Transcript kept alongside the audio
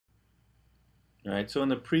Alright, so in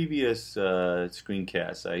the previous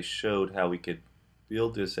screencast I showed how we could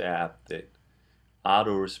build this app that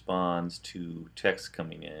auto responds to text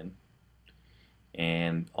coming in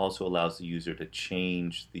and also allows the user to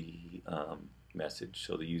change the message.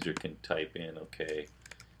 So the user can type in, okay,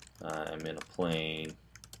 I'm in a plane,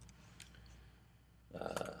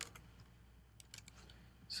 uh,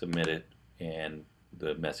 submit it, and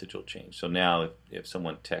the message will change. So now if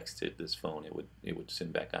someone texted this phone, it would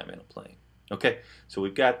send back, I'm in a plane. Okay, so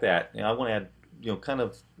we've got that. Now I want to add, kind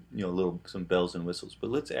of, some bells and whistles, but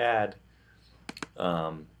let's add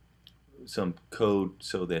um, some code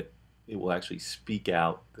so that it will actually speak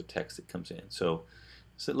out the text that comes in. So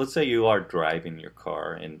let's say you are driving your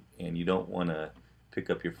car and you don't want to pick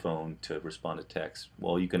up your phone to respond to text.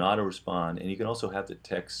 Well, you can auto respond, and you can also have the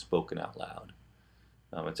text spoken out loud.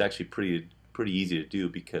 It's actually pretty easy to do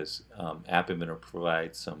because App Inventor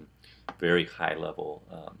provides some very high level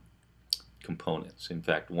components. In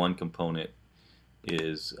fact, one component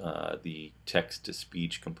is the text to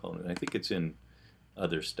speech component. I think it's in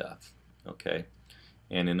other stuff. Okay,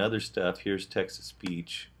 and in other stuff, here's text to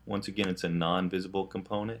speech. Once again, it's a non-visible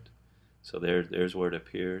component, so there's where it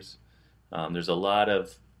appears. There's a lot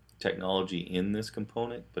of technology in this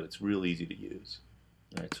component, but it's real easy to use.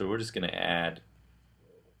 All right, so we're just going to add,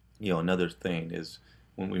 another thing is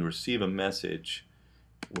when we receive a message,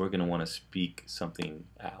 we're going to want to speak something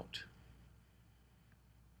out.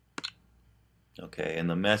 Okay, and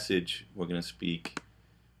the message we're going to speak,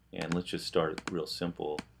 and let's just start it real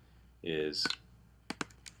simple, is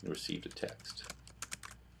received a text.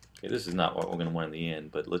 Okay, this is not what we're going to want in the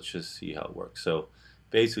end, but let's just see how it works. So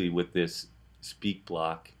basically with this speak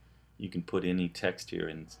block, you can put any text here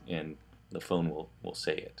and the phone will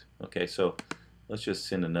say it. Okay, so let's just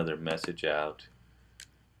send another message out.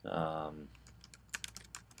 How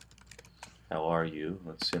are you?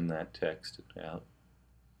 Let's send that text out.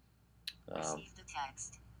 Received the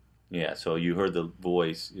text. Yeah, so you heard the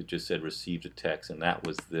voice, it just said received a text, and that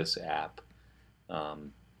was this app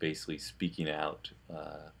basically speaking out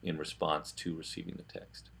in response to receiving the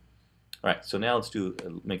text. Alright, so now let's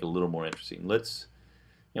make it a little more interesting.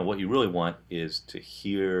 What you really want is to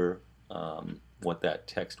hear what that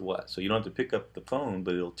text was. So you don't have to pick up the phone,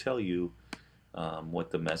 but it'll tell you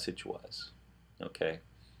what the message was. Okay,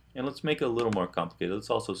 and let's make it a little more complicated. Let's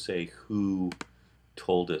also say who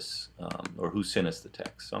told us or who sent us the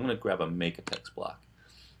text. So I'm going to grab a make a text block,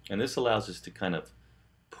 and this allows us to kind of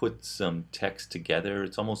put some text together.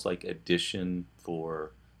 It's almost like addition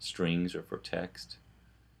for strings or for text.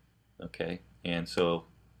 Okay, and so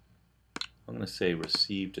I'm going to say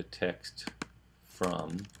received a text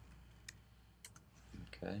from.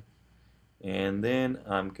 Okay, and then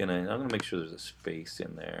I'm gonna make sure there's a space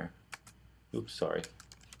in there. Oops, sorry.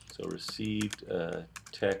 So received a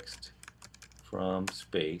text from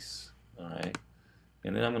space. All right,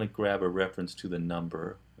 and then I'm going to grab a reference to the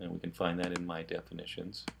number, and we can find that in my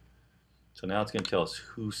definitions. So now it's going to tell us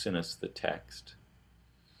who sent us the text.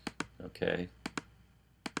 Okay,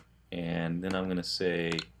 and then I'm going to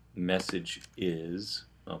say message is.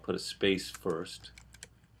 I'll put a space first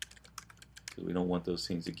because we don't want those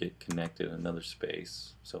things to get connected in another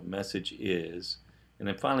space. So message is, and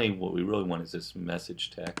then finally what we really want is this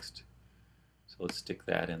message text. So let's stick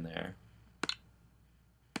that in there.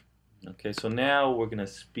 Okay, so now we're going to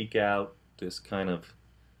speak out this kind of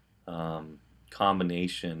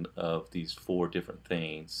combination of these four different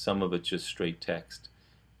things. Some of it's just straight text,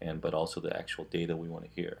 but also the actual data we want to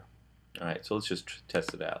hear. All right, so let's just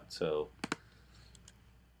test it out. So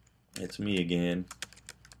it's me again.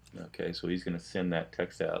 Okay, so he's going to send that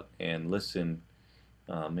text out and listen.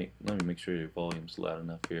 Let me make sure your volume's loud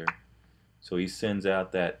enough here. So he sends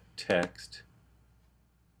out that text.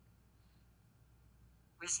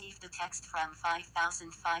 Received the text from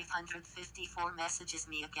 5,554 messages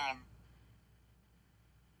me again.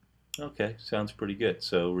 Okay, sounds pretty good.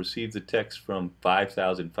 So receive the text from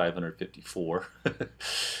 5,554,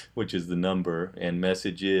 which is the number, and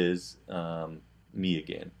message is me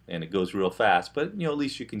again. And it goes real fast, but at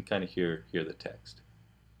least you can kind of hear the text.